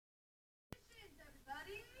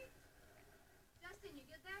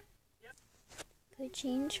Go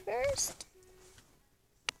change first.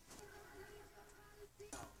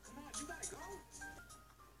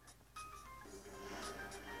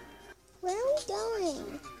 Where are we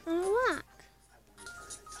going? On a walk.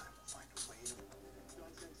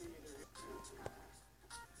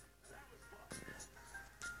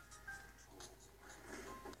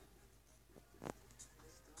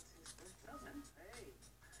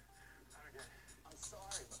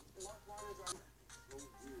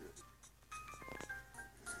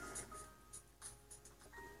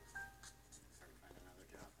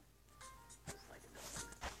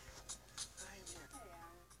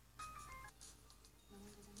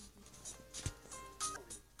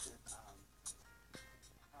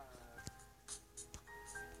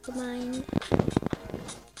 Mine. Did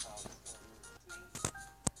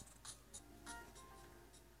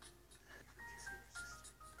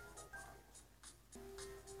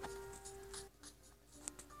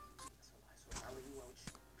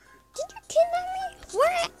you kidnap me?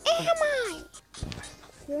 Where am I?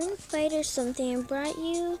 You're in a fight or something and brought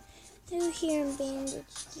you through here and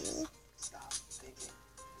bandaged you.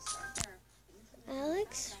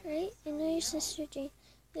 Alex, right? I know your sister Jane.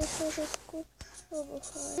 This was a school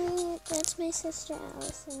before. That's my sister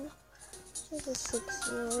Allison. She's a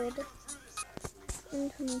 6-year-old. I'm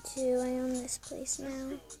 22. I own this place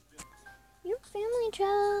now. Your family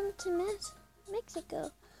traveled to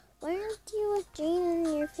Mexico. Why aren't you with Jane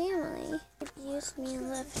and your family? Abused me and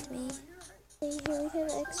left me. Here we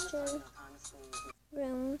have extra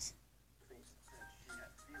rooms.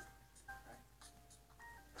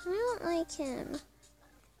 I don't like him.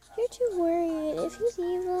 You're too worried. If he's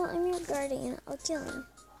evil, I'm your guardian. I'll kill him.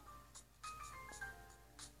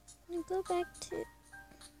 Now go back to...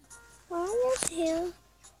 Why your tail?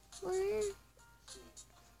 Why?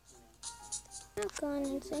 I'm not gone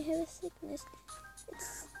since I have a sickness.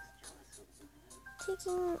 It's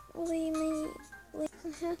taking away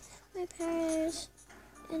my powers.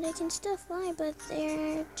 And I can still fly, but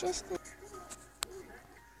they're just...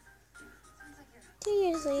 2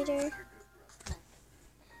 years later.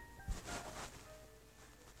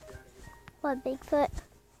 What, Bigfoot?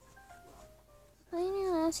 Why are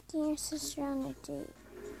you asking your sister on a date?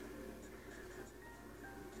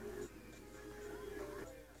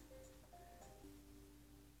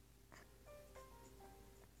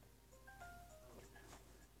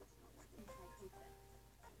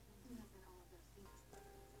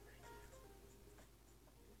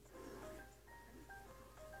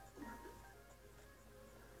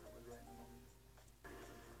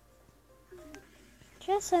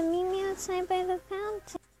 Tressa, meet me outside by the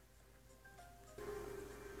fountain.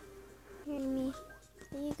 Hear me.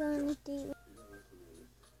 Are you going to date with?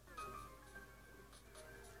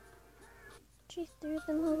 She threw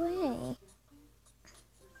them away.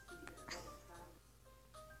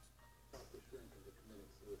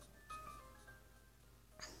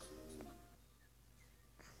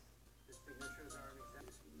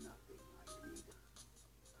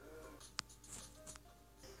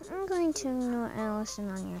 I'm going to ignore Allison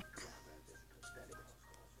on your...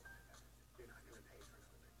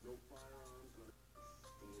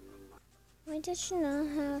 Why does she not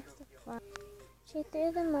have the fire? She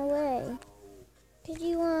threw them away. Could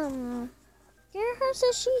you, hear her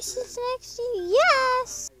so she sits next to you?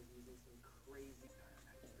 Yes!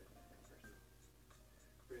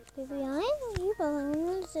 To be honest, you belong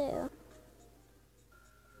in the zoo.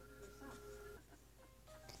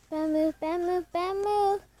 Bad move, bad move, bad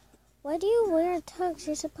move. Why do you wear a tux?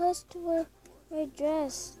 You're supposed to wear a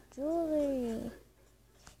dress, jewelry.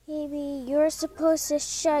 Maybe you're supposed to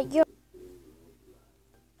shut your...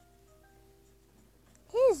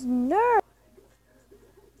 His nerve.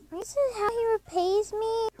 This is how he repays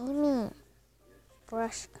me? Amy,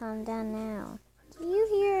 brush, calm down now. Do you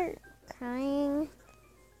hear crying?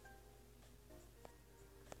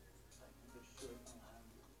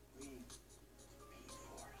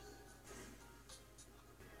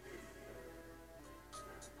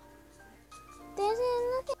 There's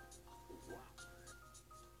nothing.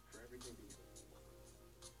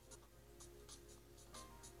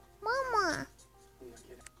 Mama.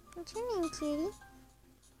 What's your name, cutie?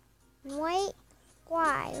 White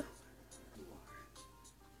squire.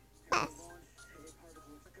 Yes.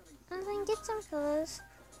 I'm going to get some clothes.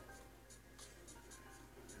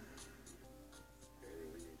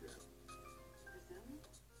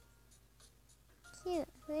 Cute.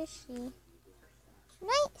 Who is she?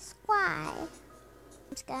 Night squire.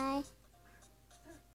 Sky.